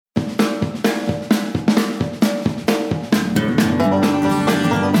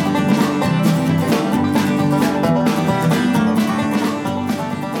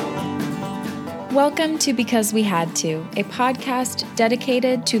Welcome to Because We Had To, a podcast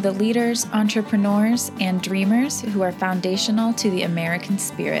dedicated to the leaders, entrepreneurs, and dreamers who are foundational to the American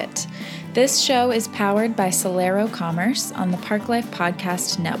spirit. This show is powered by Solero Commerce on the Park Life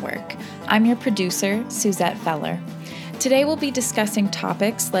Podcast Network. I'm your producer, Suzette Feller. Today we'll be discussing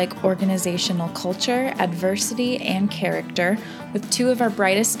topics like organizational culture, adversity, and character with two of our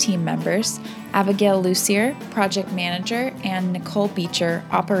brightest team members, Abigail Lucier, Project Manager, and Nicole Beecher,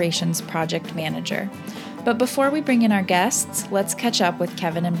 Operations Project Manager. But before we bring in our guests, let's catch up with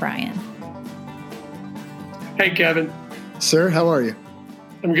Kevin and Brian. Hey, Kevin. Sir, how are you?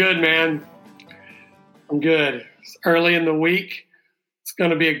 I'm good, man. I'm good. It's early in the week. It's going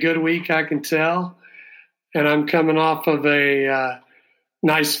to be a good week, I can tell. And I'm coming off of a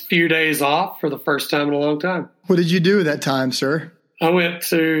nice few days off for the first time in a long time. What did you do that time, sir? I went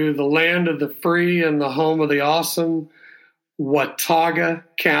to the land of the free and the home of the awesome, Watauga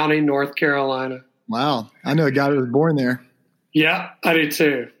County, North Carolina. Wow. I know a guy who was born there. Yeah, I do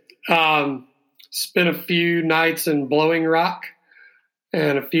too. Spent a few nights in Blowing Rock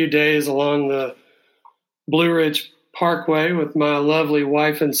and a few days along the Blue Ridge Parkway with my lovely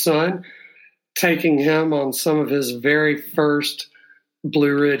wife and son, taking him on some of his very first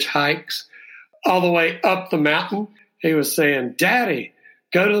Blue Ridge hikes. All the way up the mountain, he was saying, "Daddy,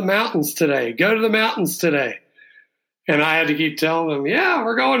 go to the mountains today. Go to the mountains today." And I had to keep telling him, "Yeah,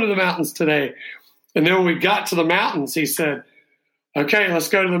 we're going to the mountains today." And then when we got to the mountains, he said, "Okay, let's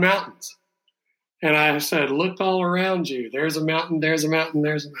go to the mountains." And I said, "Look all around you. There's a mountain, there's a mountain,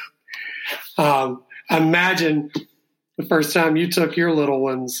 there's a mountain." Imagine the first time you took your little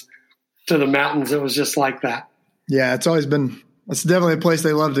ones to the mountains, it was just like that. Yeah, it's definitely a place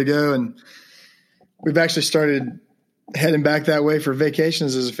they love to go. And we've actually started heading back that way for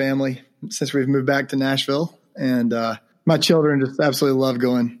vacations as a family since we've moved back to Nashville. And my children just absolutely love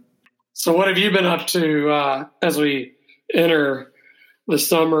going. So what have you been up to as we enter the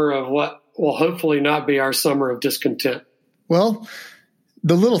summer of what will hopefully not be our summer of discontent? Well,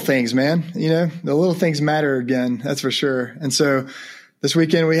 the little things, man, the little things matter again. That's for sure. And so this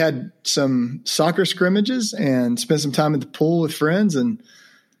weekend we had some soccer scrimmages and spent some time at the pool with friends, and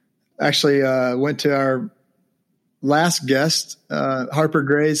actually went to our last guest, Harper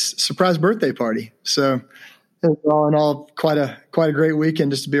Gray's surprise birthday party. So it was all in all quite a great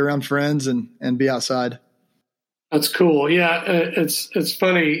weekend just to be around friends and be outside. That's cool. Yeah, it's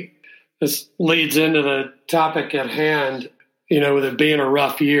funny. This leads into the topic at hand, with it being a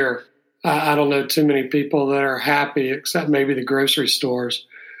rough year. I don't know too many people that are happy, except maybe the grocery stores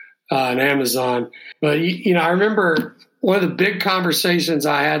and Amazon. But, I remember one of the big conversations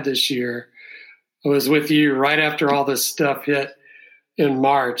I had this year was with you right after all this stuff hit in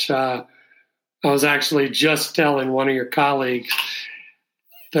March. I was actually just telling one of your colleagues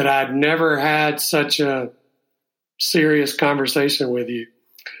that I'd never had such a serious conversation with you.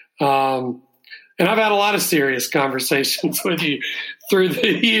 And I've had a lot of serious conversations with you through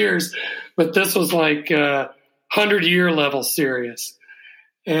the years, but this was like 100-year level serious.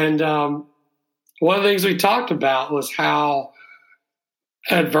 And one of the things we talked about was how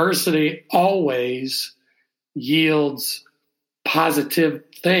adversity always yields positive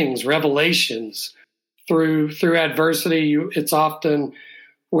things, revelations. Through adversity, it's often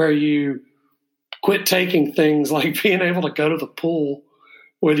where you quit taking things like being able to go to the pool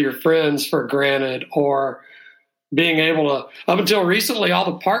with your friends for granted, or being able to, up until recently, all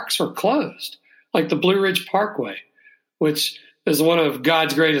the parks were closed, like the Blue Ridge Parkway, which is one of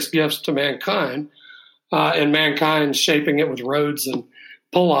God's greatest gifts to mankind, and mankind shaping it with roads and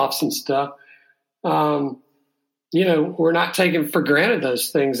pull-offs and stuff. We're not taking for granted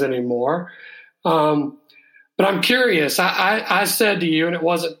those things anymore. But I'm curious. I said to you, and it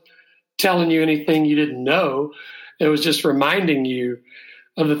wasn't telling you anything you didn't know. It was just reminding you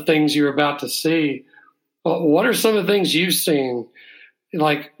of the things you're about to see. What are some of the things you've seen,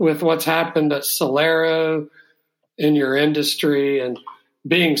 like with what's happened at Solero in your industry and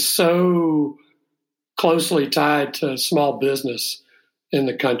being so closely tied to small business in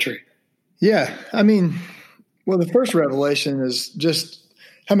the country? Yeah. The first revelation is just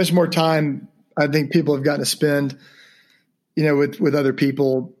how much more time I think people have gotten to spend, with other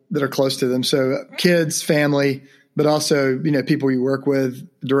people that are close to them. So kids, family, but also, people you work with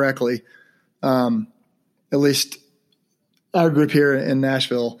directly, at least our group here in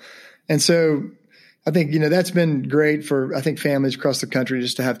Nashville. And so I think, that's been great for, I think, families across the country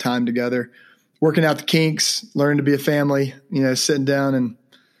just to have time together, working out the kinks, learning to be a family, sitting down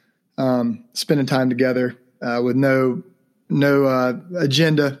and spending time together with no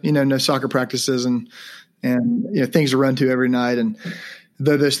agenda, no soccer practices and things to run to every night. And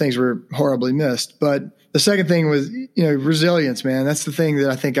though those things were horribly missed. But the second thing was, resilience, man. That's the thing that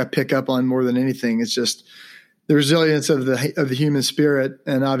I think I pick up on more than anything. It's just the resilience of the human spirit,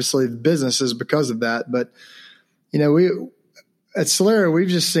 and obviously the business is because of that. But, we at Celera, we've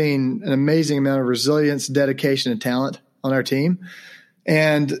just seen an amazing amount of resilience, dedication, and talent on our team.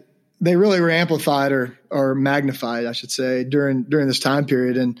 And they really were amplified or magnified, I should say, during this time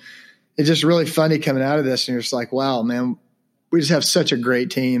period. And it's just really funny coming out of this, and you're just like, wow, man, we just have such a great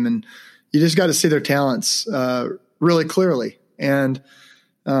team, and you just got to see their talents really clearly and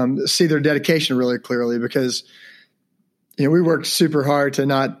see their dedication really clearly, because we worked super hard to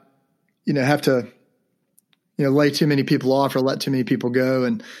not have to lay too many people off or let too many people go,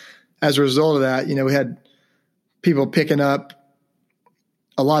 and as a result of that, we had people picking up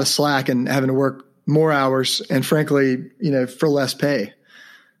a lot of slack and having to work more hours, and frankly, for less pay.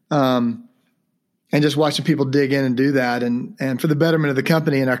 And just watching people dig in and do that, and for the betterment of the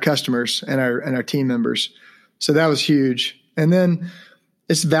company and our customers and our team members. So that was huge. And then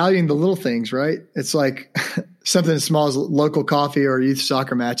it's valuing the little things, right? It's like something as small as local coffee or youth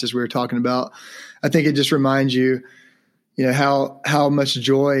soccer matches we were talking about. I think it just reminds you, how much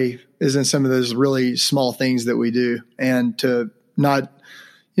joy is in some of those really small things that we do, and to not,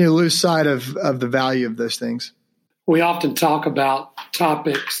 lose sight of the value of those things. We often talk about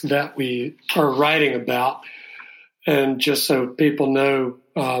topics that we are writing about. And just so people know,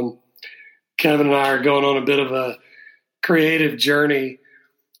 Kevin and I are going on a bit of a creative journey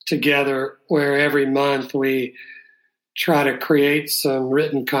together, where every month we try to create some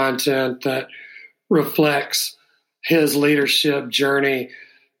written content that reflects his leadership journey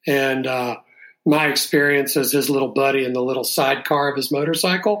and my experience as his little buddy in the little sidecar of his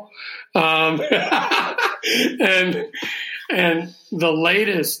motorcycle. And the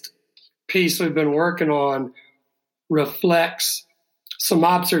latest piece we've been working on reflects some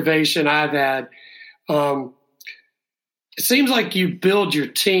observation I've had. It seems like you build your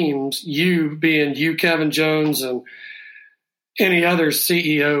teams, you being you, Kevin Jones, and any other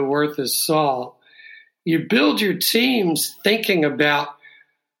CEO worth his salt, you build your teams thinking about,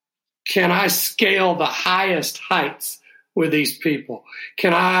 can I scale the highest heights with these people?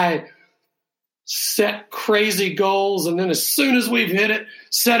 Can I set crazy goals, and then as soon as we've hit it,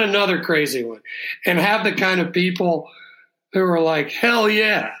 set another crazy one, and have the kind of people who are like, hell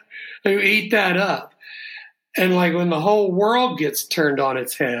yeah, who eat that up. And like when the whole world gets turned on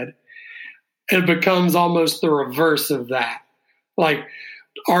its head, it becomes almost the reverse of that. Like,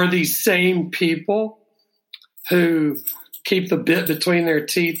 are these same people who keep the bit between their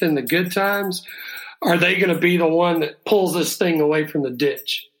teeth in the good times, are they going to be the one that pulls this thing away from the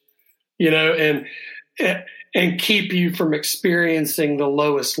ditch, and keep you from experiencing the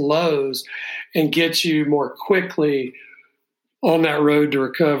lowest lows and get you more quickly on that road to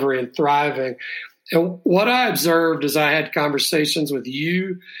recovery and thriving? And what I observed as I had conversations with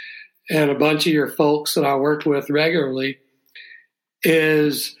you and a bunch of your folks that I worked with regularly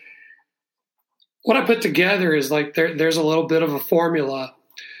is what I put together is like there's a little bit of a formula.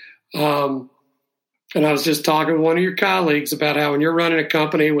 And I was just talking with one of your colleagues about how when you're running a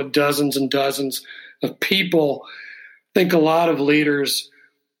company with dozens and dozens of people, I think a lot of leaders,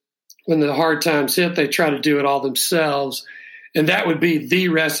 when the hard times hit, they try to do it all themselves. And that would be the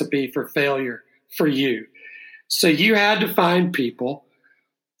recipe for failure for you. So you had to find people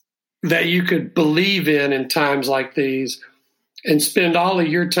that you could believe in times like these and spend all of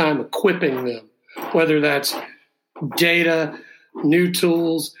your time equipping them, whether that's data, new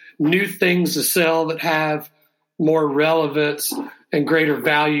tools, new things to sell that have more relevance and greater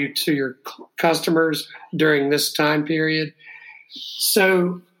value to your customers during this time period.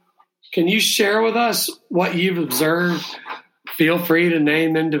 So can you share with us what you've observed? Feel free to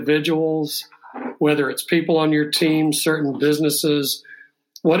name individuals, whether it's people on your team, certain businesses.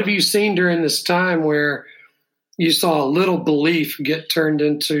 What have you seen during this time where you saw a little belief get turned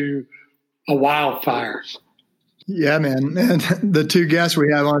into a wildfire? Yeah, man. And the two guests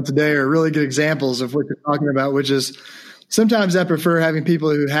we have on today are really good examples of what you're talking about, which is sometimes I prefer having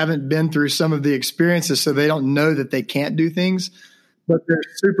people who haven't been through some of the experiences so they don't know that they can't do things, but they're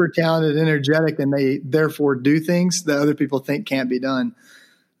super talented, energetic, and they therefore do things that other people think can't be done.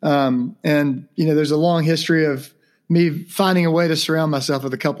 And, there's a long history of me finding a way to surround myself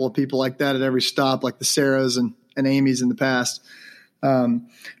with a couple of people like that at every stop, like the Sarahs and Amy's in the past.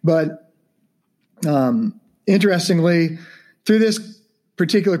 Interestingly, through this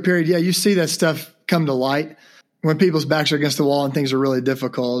particular period, you see that stuff come to light when people's backs are against the wall and things are really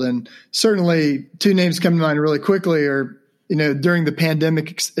difficult. And certainly two names come to mind really quickly are, during the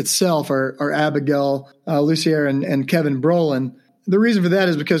pandemic itself are Abigail Lucier and Kevin Brolin. the reason for that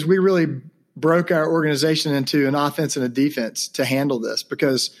is because we really broke our organization into an offense and a defense to handle this,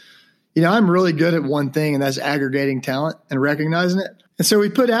 because, I'm really good at one thing, and that's aggregating talent and recognizing it. And so we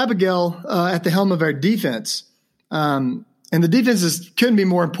put Abigail at the helm of our defense. And the defense couldn't be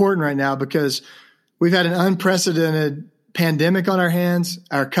more important right now because we've had an unprecedented pandemic on our hands.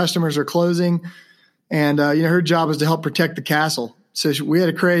 Our customers are closing, and her job was to help protect the castle. So we had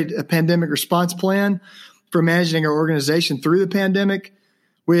to create a pandemic response plan for managing our organization through the pandemic.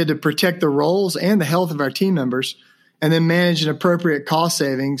 We had to protect the roles and the health of our team members, and then manage an appropriate cost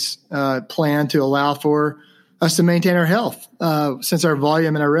savings plan to allow for us to maintain our health, since our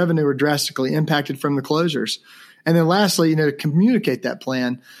volume and our revenue were drastically impacted from the closures. And then lastly, to communicate that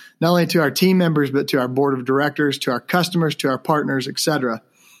plan, not only to our team members, but to our board of directors, to our customers, to our partners, et cetera.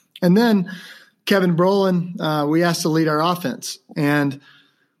 And then Kevin Brolin, we asked to lead our offense. And,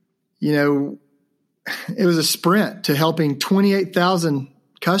 it was a sprint to helping 28,000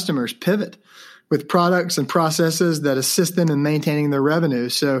 customers pivot with products and processes that assist them in maintaining their revenue.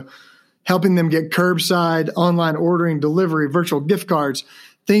 So helping them get curbside, online ordering, delivery, virtual gift cards,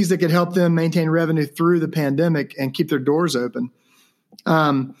 things that could help them maintain revenue through the pandemic and keep their doors open.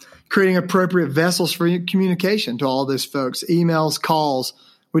 Creating appropriate vessels for communication to all those folks, emails, calls.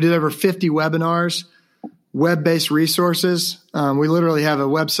 We did over 50 webinars, web-based resources. We literally have a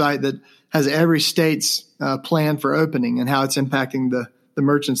website that has every state's plan for opening and how it's impacting the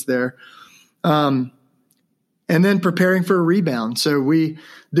merchants there. And then preparing for a rebound. So we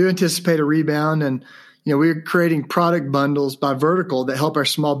do anticipate a rebound, and we're creating product bundles by vertical that help our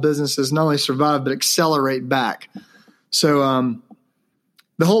small businesses not only survive, but accelerate back. So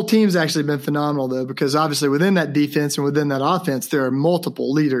the whole team's actually been phenomenal, though, because obviously within that defense and within that offense, there are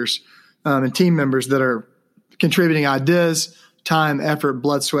multiple leaders and team members that are contributing ideas, time, effort,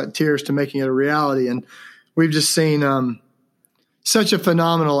 blood, sweat, tears to making it a reality. And we've just seen such a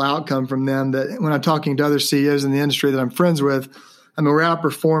phenomenal outcome from them that when I'm talking to other CEOs in the industry that I'm friends with, we're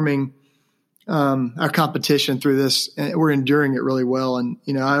outperforming our competition through this, and we're enduring it really well. And,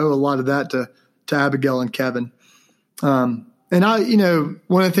 I owe a lot of that to Abigail and Kevin. And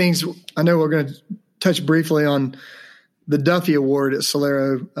one of the things I know we're going to touch briefly on the Duffy Award at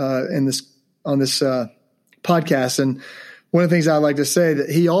Celero on this podcast. And one of the things I like to say that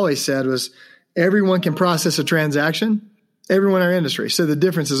he always said was, everyone can process a transaction, everyone in our industry. So the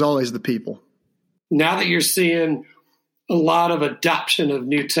difference is always the people. Now that you're seeing a lot of adoption of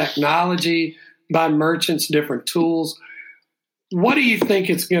new technology by merchants, different tools, what do you think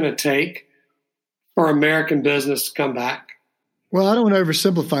it's going to take for American business to come back? Well, I don't want to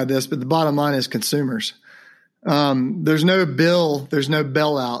oversimplify this, but the bottom line is consumers. There's no bill, there's no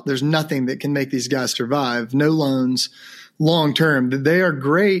bailout, there's nothing that can make these guys survive. No loans long term. They are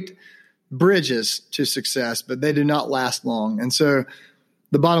great bridges to success, but they do not last long. And so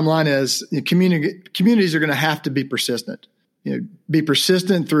the bottom line is communities are going to have to be persistent. Be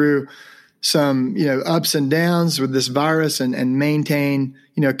persistent through some ups and downs with this virus, and maintain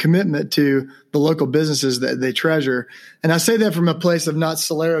commitment to the local businesses that they treasure. And I say that from a place of not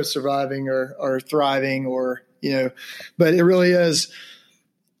Celero surviving or thriving but it really is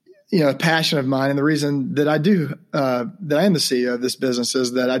a passion of mine. And the reason that I am the CEO of this business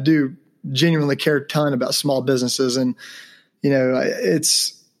is that I do genuinely care a ton about small businesses. And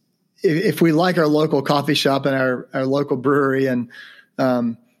it's if we like our local coffee shop and our local brewery and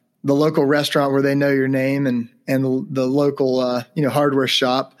the local restaurant where they know your name and the local hardware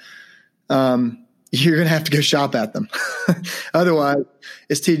shop, you're going to have to go shop at them. Otherwise,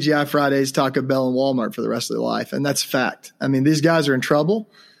 it's TGI Fridays, Taco Bell, and Walmart for the rest of their life. And that's a fact. These guys are in trouble,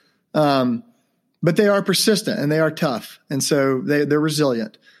 but they are persistent and they are tough. And so they're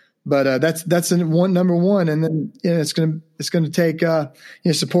resilient. But that's number one. And then it's going to take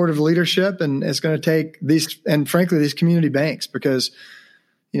supportive leadership, and it's going to take these community banks, because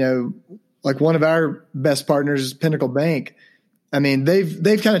like one of our best partners is Pinnacle Bank.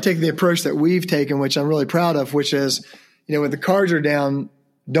 They've kind of taken the approach that we've taken, which I'm really proud of, which is, when the cards are down,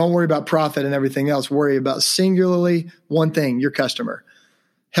 don't worry about profit and everything else. Worry about singularly one thing, your customer.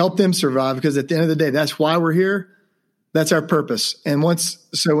 Help them survive, because at the end of the day, that's why we're here. That's our purpose. And when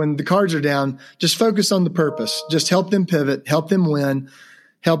the cards are down, just focus on the purpose. Just help them pivot, help them win,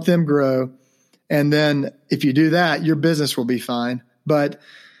 help them grow. And then if you do that, your business will be fine. But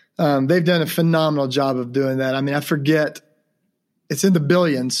they've done a phenomenal job of doing that. I forget, it's in the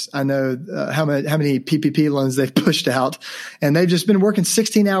billions. I know how many PPP loans they've pushed out, and they've just been working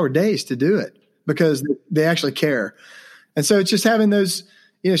 16-hour days to do it because they actually care. And so it's just having those,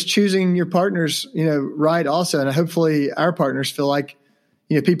 it's choosing your partners, right also. And hopefully our partners feel like,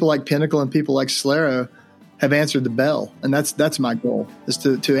 people like Pinnacle and people like Celero have answered the bell. And that's my goal, is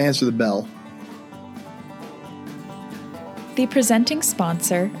to answer the bell. The presenting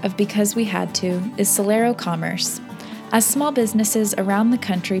sponsor of Because We Had To is Celero Commerce. As small businesses around the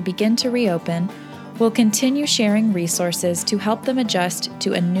country begin to reopen, we'll continue sharing resources to help them adjust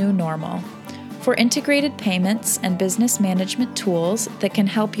to a new normal. For integrated payments and business management tools that can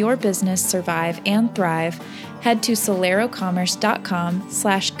help your business survive and thrive, head to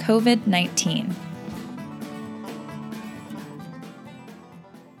celerocommerce.com/COVID-19.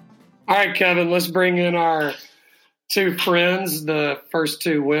 All right, Kevin, let's bring in our two friends, the first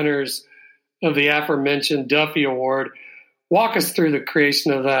two winners of the aforementioned Duffy Award. Walk us through the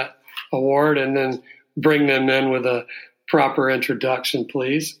creation of that award and then bring them in with a proper introduction,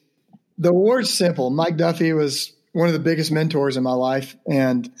 please. The award's simple. Mike Duffy was one of the biggest mentors in my life.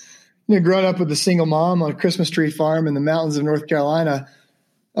 And growing up with a single mom on a Christmas tree farm in the mountains of North Carolina,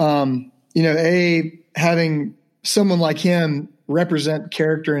 having someone like him represent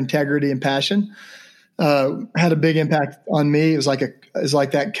character, integrity, and passion had a big impact on me. It was like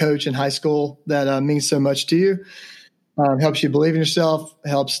that coach in high school that means so much to you. Helps you believe in yourself,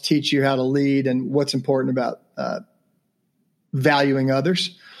 helps teach you how to lead and what's important about valuing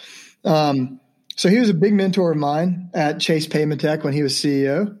others. So he was a big mentor of mine at Chase Paymentech when he was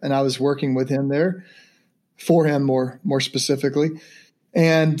CEO, and I was working with him there, for him more specifically.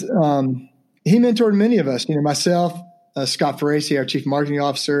 And he mentored many of us, myself, Scott Faraci, our chief marketing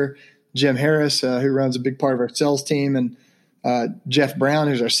officer, Jim Harris, who runs a big part of our sales team, and Jeff Brown,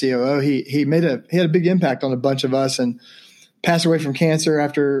 who's our COO. He had a big impact on a bunch of us, and passed away from cancer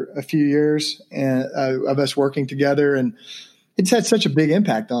after a few years of us working together. And it's had such a big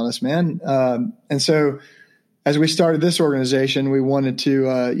impact on us, man. And so as we started this organization, we wanted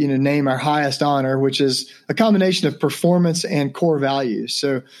to, name our highest honor, which is a combination of performance and core values.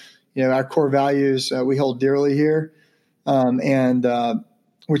 So, our core values we hold dearly here, and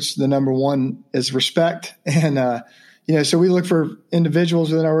which the number one is respect. And, so we look for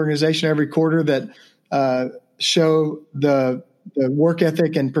individuals within our organization every quarter that show the work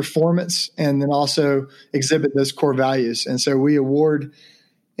ethic and performance, and then also exhibit those core values. And so we award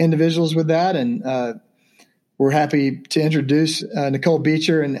individuals with that. And we're happy to introduce Nicole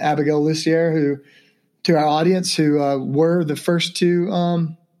Beecher and Abigail Lucier, to our audience, who were the first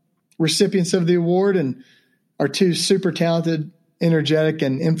two recipients of the award, and are two super talented, energetic,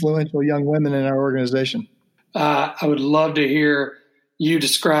 and influential young women in our organization. I would love to hear you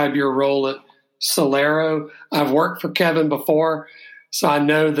describe your role at Celero. I've worked for Kevin before, so I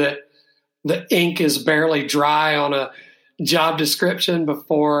know that the ink is barely dry on a job description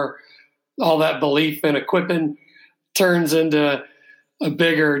before all that belief in equipping turns into a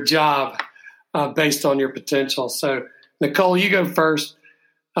bigger job based on your potential. So, Nicole, you go first.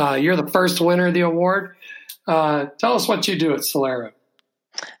 You're the first winner of the award. Tell us what you do at Celero.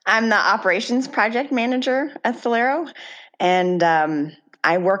 I'm the operations project manager at Celero, and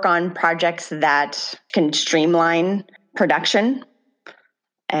I work on projects that can streamline production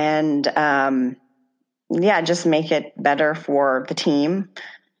and, just make it better for the team,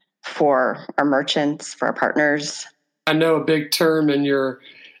 for our merchants, for our partners. I know a big term in your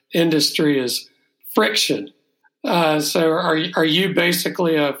industry is friction. So are you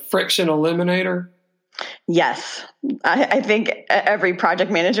basically a friction eliminator? Yes, I think every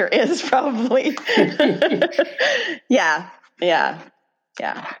project manager is probably. Yeah.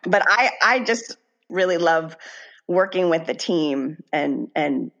 But I just really love working with the team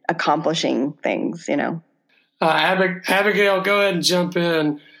and accomplishing things, Abigail, go ahead and jump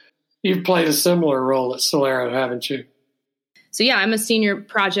in. You've played a similar role at Celero, haven't you? So yeah, I'm a senior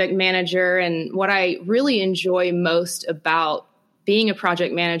project manager, and what I really enjoy most about being a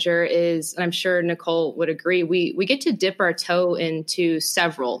project manager is, and I'm sure Nicole would agree, we get to dip our toe into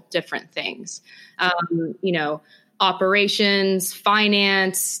several different things. Operations,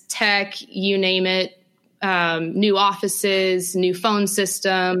 finance, tech, you name it, new offices, new phone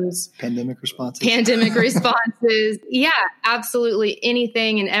systems. Pandemic responses. Yeah, absolutely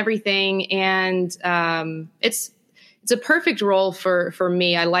anything and everything. And it's a perfect role for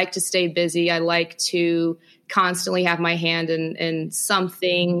me. I like to stay busy. I like to constantly have my hand in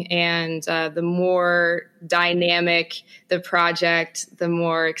something. And the more dynamic the project, the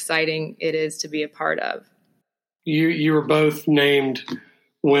more exciting it is to be a part of. You were both named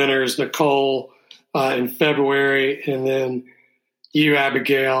winners, Nicole in February, and then you,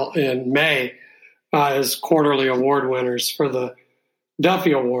 Abigail, in May as quarterly award winners for the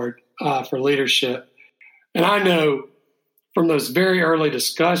Duffy Award for leadership. And I know from those very early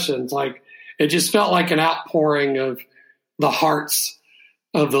discussions, it just felt like an outpouring of the hearts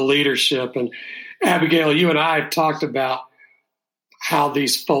of the leadership. And Abigail, you and I have talked about how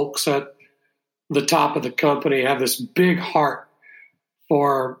these folks at the top of the company have this big heart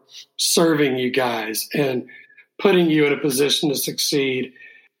for serving you guys and putting you in a position to succeed.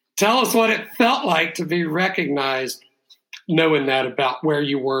 Tell us what it felt like to be recognized, knowing that about where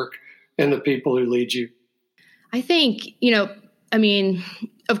you work and the people who lead you. I think,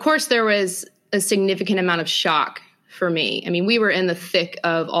 of course, there was a significant amount of shock for me. I mean, we were in the thick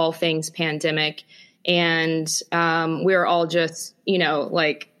of all things pandemic, and we were all just,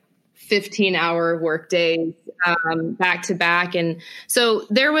 15-hour work days back to back. And so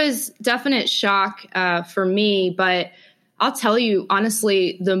there was definite shock for me. But I'll tell you,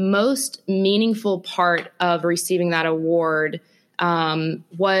 honestly, the most meaningful part of receiving that award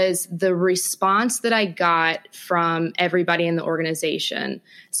was the response that I got from everybody in the organization.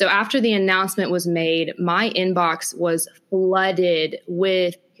 So after the announcement was made, my inbox was flooded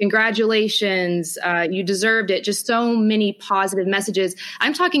with congratulations, you deserved it. Just so many positive messages.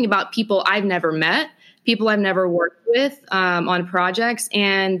 I'm talking about people I've never met, people I've never worked with on projects.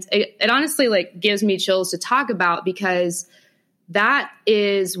 And it honestly gives me chills to talk about, because that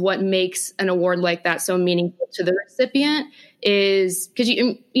is what makes an award like that so meaningful to the recipient, is because,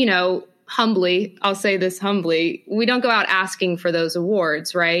 humbly, I'll say this humbly, we don't go out asking for those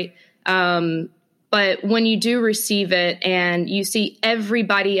awards, right? But when you do receive it and you see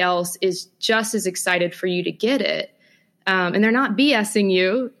everybody else is just as excited for you to get it, and they're not BSing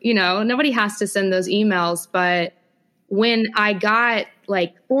you, nobody has to send those emails. But when I got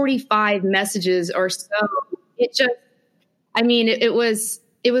 45 messages or so, it was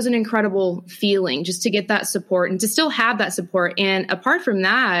an incredible feeling just to get that support and to still have that support. And apart from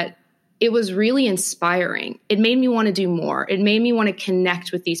that, it was really inspiring. It made me want to do more. It made me want to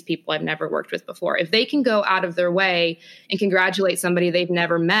connect with these people I've never worked with before. If they can go out of their way and congratulate somebody they've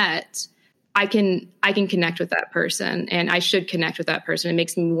never met, I can connect with that person, and I should connect with that person. It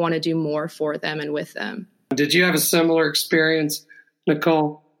makes me want to do more for them and with them. Did you have a similar experience,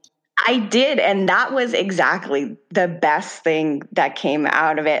 Nicole? I did. And that was exactly the best thing that came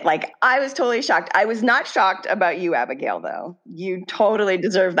out of it. I was totally shocked. I was not shocked about you, Abigail, though. You totally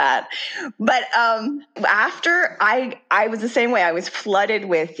deserve that. But after I was the same way. I was flooded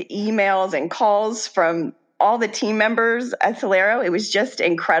with emails and calls from all the team members at Celero. It was just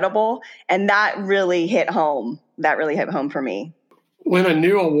incredible. And that really hit home. That really hit home for me. When a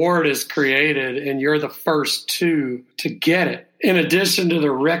new award is created and you're the first to get it, in addition to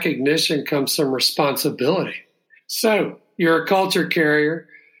the recognition comes some responsibility. So you're a culture carrier.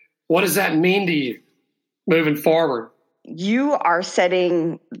 What does that mean to you moving forward? You are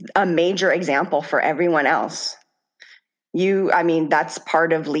setting a major example for everyone else. That's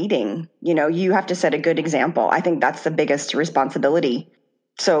part of leading. You have to set a good example. I think that's the biggest responsibility.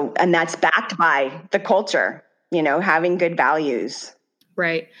 So, and that's backed by the culture, having good values.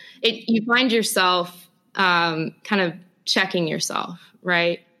 Right. You find yourself kind of checking yourself,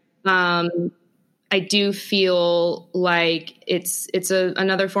 right? I do feel like it's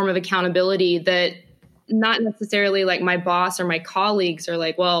another form of accountability that not necessarily my boss or my colleagues are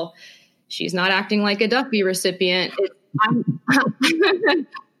well, she's not acting like a Duffy recipient.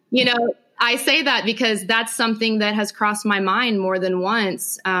 I say that because that's something that has crossed my mind more than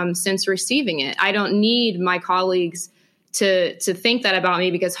once since receiving it. I don't need my colleagues to think that about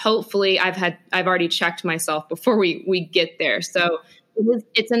me, because hopefully I've already checked myself before we get there. So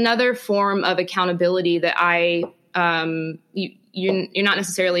it's another form of accountability that you're not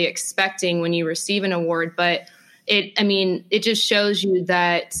necessarily expecting when you receive an award, but it just shows you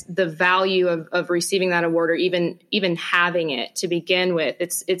that the value of receiving that award, or even having it to begin with,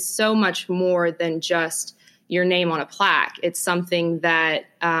 it's so much more than just your name on a plaque. It's something that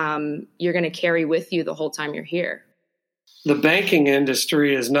you're going to carry with you the whole time you're here. The banking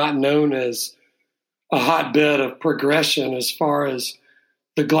industry is not known as a hotbed of progression as far as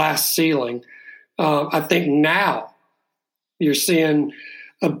the glass ceiling. I think now you're seeing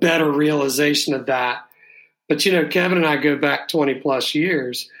a better realization of that. But, Kevin and I go back 20 plus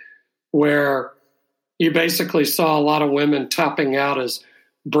years where you basically saw a lot of women topping out as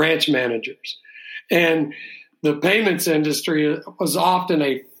branch managers. And the payments industry was often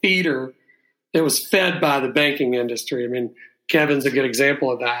a feeder that was fed by the banking industry. Kevin's a good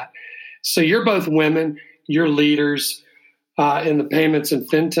example of that. So you're both women, you're leaders in the payments and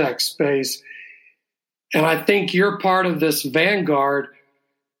fintech space. And I think you're part of this vanguard,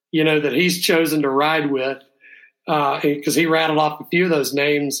 that he's chosen to ride with, because he rattled off a few of those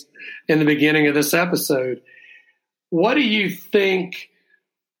names in the beginning of this episode. What do you think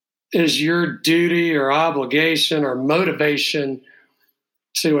is your duty or obligation or motivation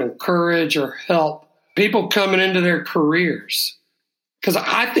to encourage or help people coming into their careers? Because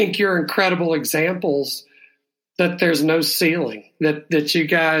I think you're incredible examples that there's no ceiling, that you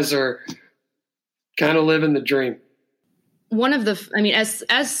guys are kind of living the dream.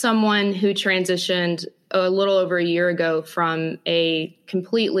 As someone who transitioned a little over a year ago from a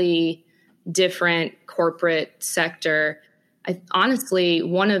completely different corporate sector, honestly,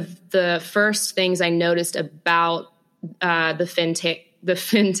 one of the first things I noticed about the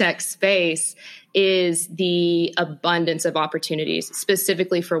fintech space is the abundance of opportunities,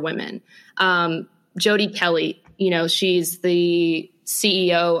 specifically for women. Jody Kelly, she's the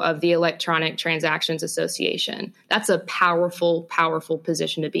CEO of the Electronic Transactions Association. That's a powerful, powerful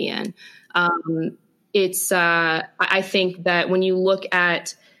position to be in. I think that when you look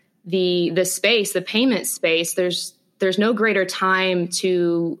at the space, the payment space, there's no greater time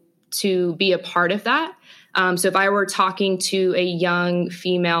to be a part of that. So if I were talking to a young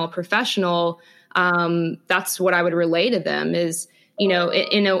female professional, that's what I would relay to them is,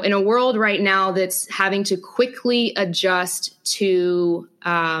 in a world right now that's having to quickly adjust to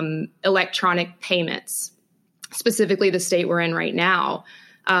electronic payments, specifically the state we're in right now,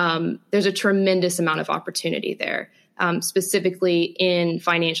 there's a tremendous amount of opportunity there, specifically in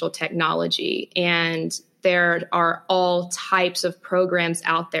financial technology. And there are all types of programs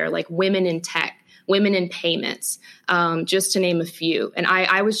out there, like Women in Tech, Women in Payments, just to name a few. And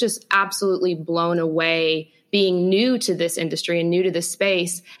I was just absolutely blown away being new to this industry and new to this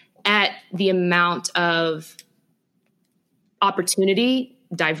space at the amount of opportunity,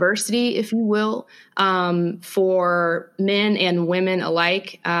 diversity, if you will, for men and women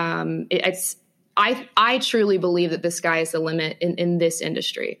alike. I truly believe that the sky is the limit in this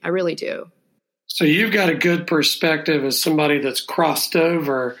industry. I really do. So you've got a good perspective as somebody that's crossed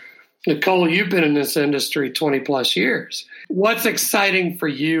over. Nicole, you've been in this industry 20 plus years. What's exciting for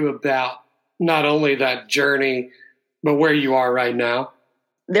you about not only that journey, but where you are right now?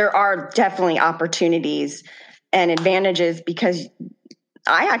 There are definitely opportunities and advantages because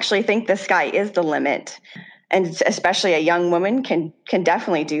I actually think the sky is the limit. And especially a young woman can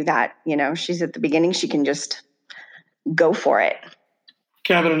definitely do that. She's at the beginning, she can just go for it.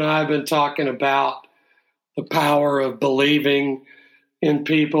 Kevin and I have been talking about the power of believing in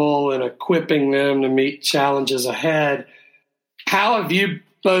people and equipping them to meet challenges ahead. How have you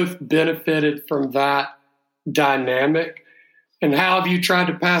both benefited from that dynamic? And how have you tried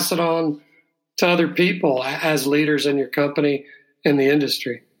to pass it on to other people as leaders in your company and the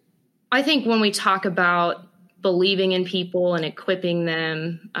industry? I think when we talk about believing in people and equipping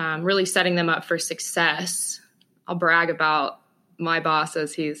them, really setting them up for success, I'll brag about my boss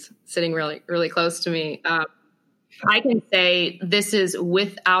as he's sitting really, really close to me. I can say this is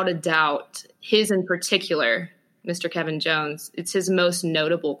without a doubt, his in particular, Mr. Kevin Jones, it's his most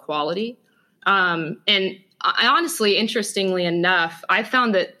notable quality. And I honestly, interestingly enough, I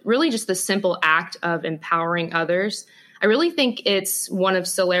found that really just the simple act of empowering others, I really think it's one of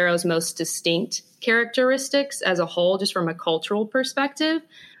Celero's most distinct characteristics as a whole, just from a cultural perspective.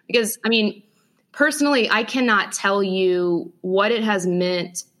 Because, personally, I cannot tell you what it has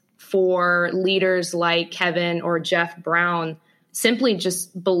meant for leaders like Kevin or Jeff Brown simply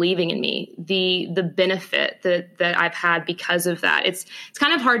just believing in me, the benefit that I've had because of that. It's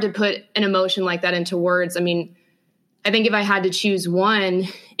kind of hard to put an emotion like that into words. I think if I had to choose one,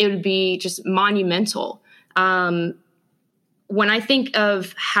 it would be just monumental. When I think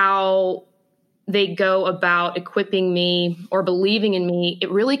of how they go about equipping me or believing in me,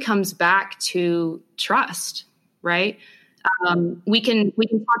 it really comes back to trust, right? We can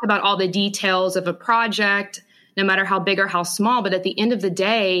talk about all the details of a project, no matter how big or how small, but at the end of the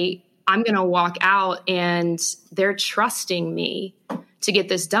day, I'm going to walk out and they're trusting me to get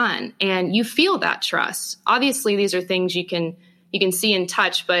this done. And you feel that trust. Obviously, these are things you can see and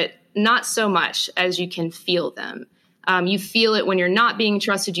touch, but not so much as you can feel them. You feel it when you're not being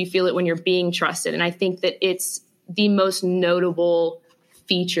trusted. You feel it when you're being trusted. And I think that it's the most notable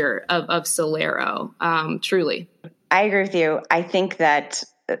feature of Celero, truly. I agree with you. I think that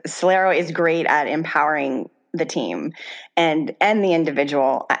Celero is great at empowering the team and the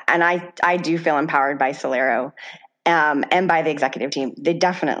individual. And I do feel empowered by Celero and by the executive team. They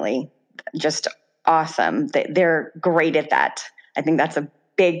definitely just awesome. They're great at that. I think that's a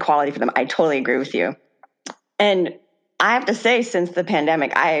big quality for them. I totally agree with you. And I have to say, since the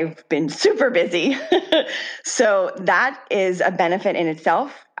pandemic, I've been super busy. So that is a benefit in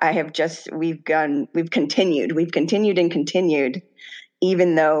itself. We've continued and continued,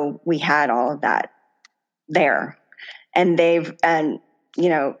 even though we had all of that there. And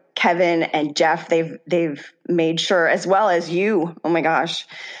Kevin and Jeff, they've made sure, as well as you, oh my gosh,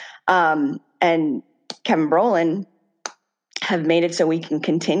 and Kevin Brolin have made it so we can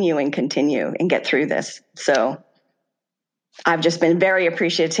continue and get through this. So I've just been very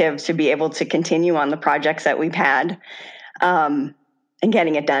appreciative to be able to continue on the projects that we've had, and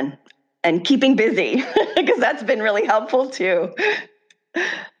getting it done and keeping busy because that's been really helpful too.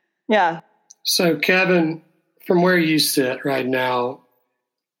 Yeah. So Kevin, from where you sit right now,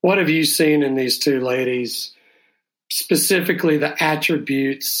 what have you seen in these two ladies, specifically the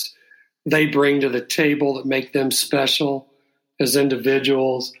attributes they bring to the table that make them special as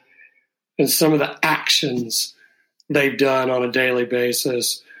individuals, and some of the actions they've done on a daily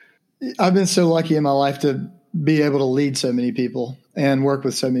basis? I've been so lucky in my life to be able to lead so many people and work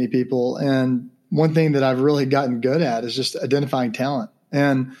with so many people. And one thing that I've really gotten good at is just identifying talent.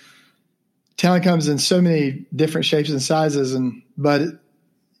 And talent comes in so many different shapes and sizes, but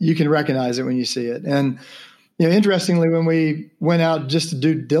you can recognize it when you see it. And, interestingly, when we went out just to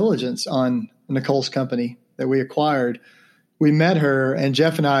do diligence on Nicole's company that we acquired, we met her, and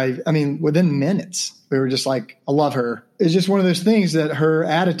Jeff and I within minutes, we were just like, I love her. It's just one of those things that her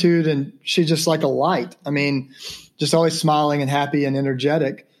attitude, and she's just like a light. Just always smiling and happy and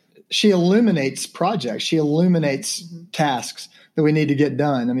energetic. She illuminates projects. She illuminates tasks that we need to get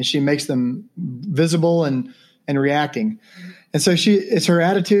done. She makes them visible and reacting. And so it's her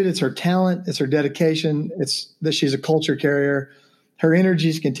attitude, it's her talent, it's her dedication, it's that she's a culture carrier. Her energy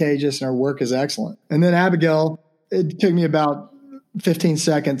is contagious and her work is excellent. And then Abigail, it took me about 15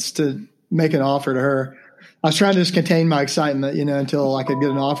 seconds to make an offer to her. I was trying to just contain my excitement, until I could get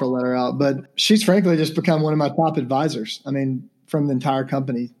an offer letter out. But she's frankly just become one of my top advisors. From the entire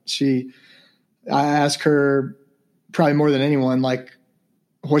company. I ask her probably more than anyone, like,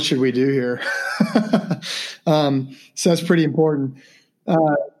 what should we do here? So that's pretty important.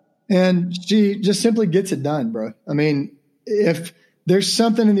 And she just simply gets it done, bro. If there's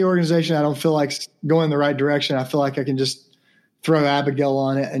something in the organization I don't feel like going the right direction, I feel like I can just throw Abigail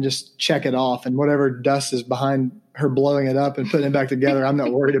on it and just check it off. And whatever dust is behind her blowing it up and putting it back together, I'm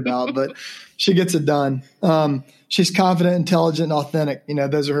not worried about, but she gets it done. She's confident, intelligent, and authentic.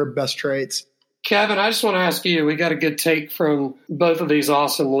 Those are her best traits. Kevin, I just want to ask you, we got a good take from both of these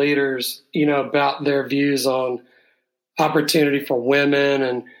awesome leaders, about their views on opportunity for women.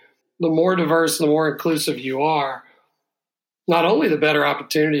 And the more diverse, the more inclusive you are, not only the better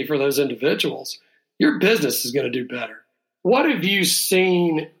opportunity for those individuals, your business is going to do better. What have you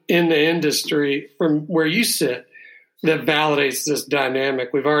seen in the industry from where you sit that validates this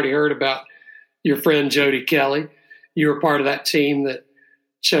dynamic? We've already heard about your friend Jody Kelly. You were part of that team that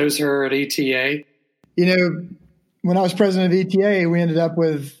chose her at ETA. When I was president of ETA, we ended up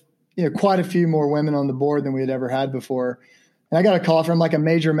with quite a few more women on the board than we had ever had before. And I got a call from like a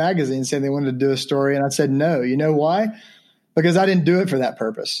major magazine saying they wanted to do a story, and I said no. You know why? Because I didn't do it for that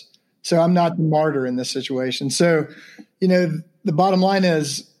purpose. So I'm not the martyr in this situation. So, the bottom line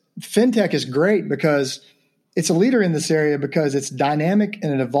is fintech is great because it's a leader in this area because it's dynamic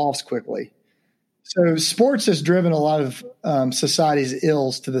and it evolves quickly. So sports has driven a lot of society's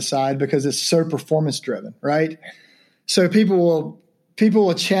ills to the side because it's so performance driven, right? So people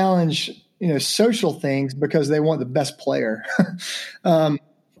will challenge, social things because they want the best player.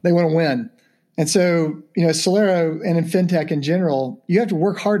 They want to win. And so, Celero and in fintech in general, you have to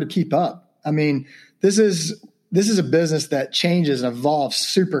work hard to keep up. This is a business that changes and evolves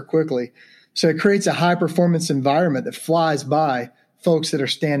super quickly. So it creates a high performance environment that flies by folks that are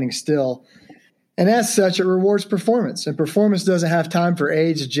standing still. And as such, it rewards performance. And performance doesn't have time for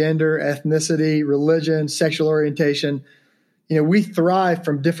age, gender, ethnicity, religion, sexual orientation. We thrive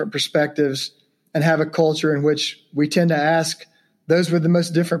from different perspectives and have a culture in which we tend to ask those with the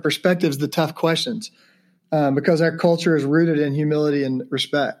most different perspectives the tough questions because our culture is rooted in humility and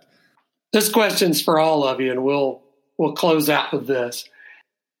respect. This question's for all of you, and we'll close out with this.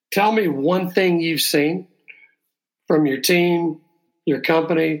 Tell me one thing you've seen from your team, your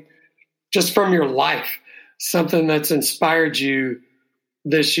company, just from your life, something that's inspired you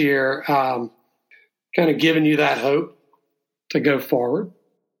this year, kind of giving you that hope to go forward.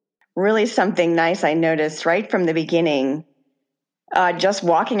 Really something nice I noticed right from the beginning, just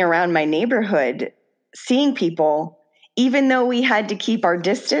walking around my neighborhood, seeing people, even though we had to keep our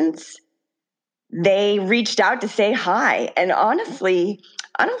distance, they reached out to say hi. And honestly,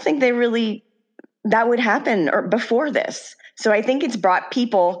 I don't think that would happen before this. So I think it's brought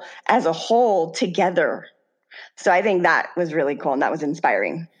people as a whole together. So I think that was really cool and that was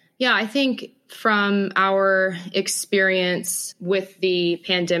inspiring. Yeah, I think from our experience with the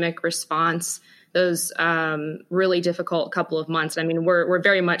pandemic response, really difficult couple of months. I mean, we're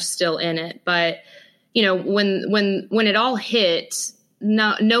very much still in it, but when it all hit,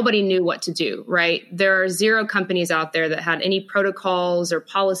 nobody knew what to do, right? There are 0 companies out there that had any protocols or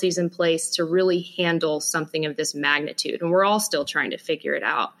policies in place to really handle something of this magnitude. And we're all still trying to figure it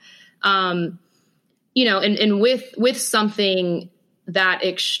out. And with something that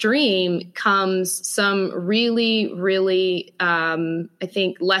extreme comes some really, really, I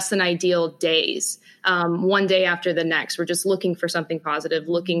think, less than ideal days. One day after the next, we're just looking for something positive,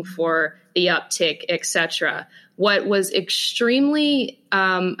 looking for the uptick, etc. What was extremely,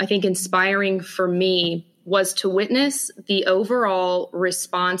 I think, inspiring for me was to witness the overall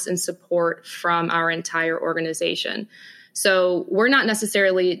response and support from our entire organization. So we're not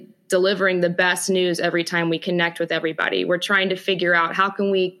necessarily delivering the best news every time we connect with everybody. We're trying to figure out, how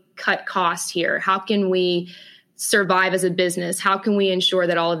can we cut costs here? How can we survive as a business? How can we ensure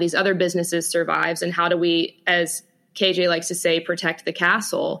that all of these other businesses survives? And how do we, as KJ likes to say, protect the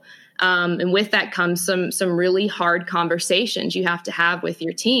castle? And with that comes some really hard conversations you have to have with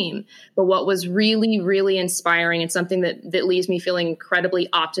your team. But what was really, really inspiring, and something that leaves me feeling incredibly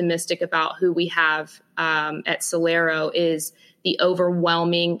optimistic about who we have at Celero, is the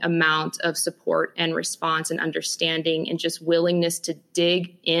overwhelming amount of support and response and understanding and just willingness to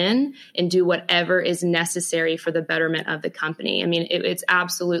dig in and do whatever is necessary for the betterment of the company. I mean, it's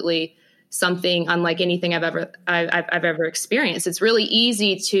absolutely something unlike anything I've ever experienced. It's really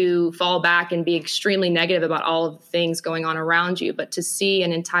easy to fall back and be extremely negative about all of the things going on around you, but to see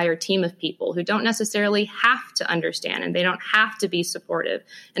an entire team of people who don't necessarily have to understand, and they don't have to be supportive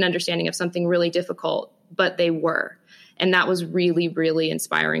and understanding of something really difficult, but they were. And that was really, really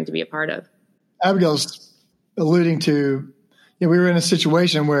inspiring to be a part of. Abigail's alluding to, we were in a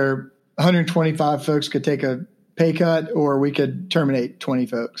situation where 125 folks could take a pay cut, or we could terminate 20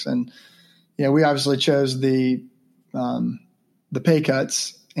 folks. And, we obviously chose the pay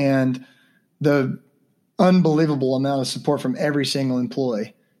cuts, and the unbelievable amount of support from every single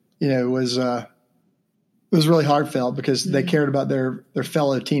employee, was really heartfelt, because they cared about their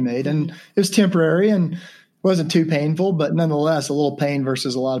fellow teammate, and it was temporary and wasn't too painful, but nonetheless, a little pain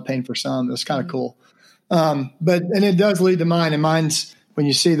versus a lot of pain for some. It was kind of cool. And it does lead to mine, and mine's when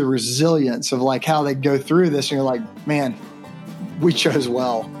you see the resilience of like how they go through this, and you're like, man, we chose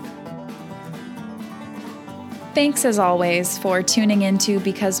well. Thanks as always for tuning into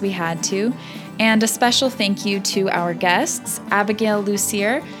Because We Had To, and a special thank you to our guests, Abigail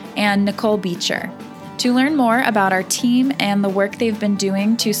Lucier and Nicole Beecher. To learn more about our team and the work they've been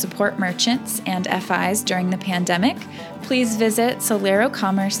doing to support merchants and FIs during the pandemic, please visit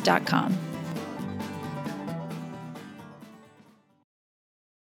celerocommerce.com.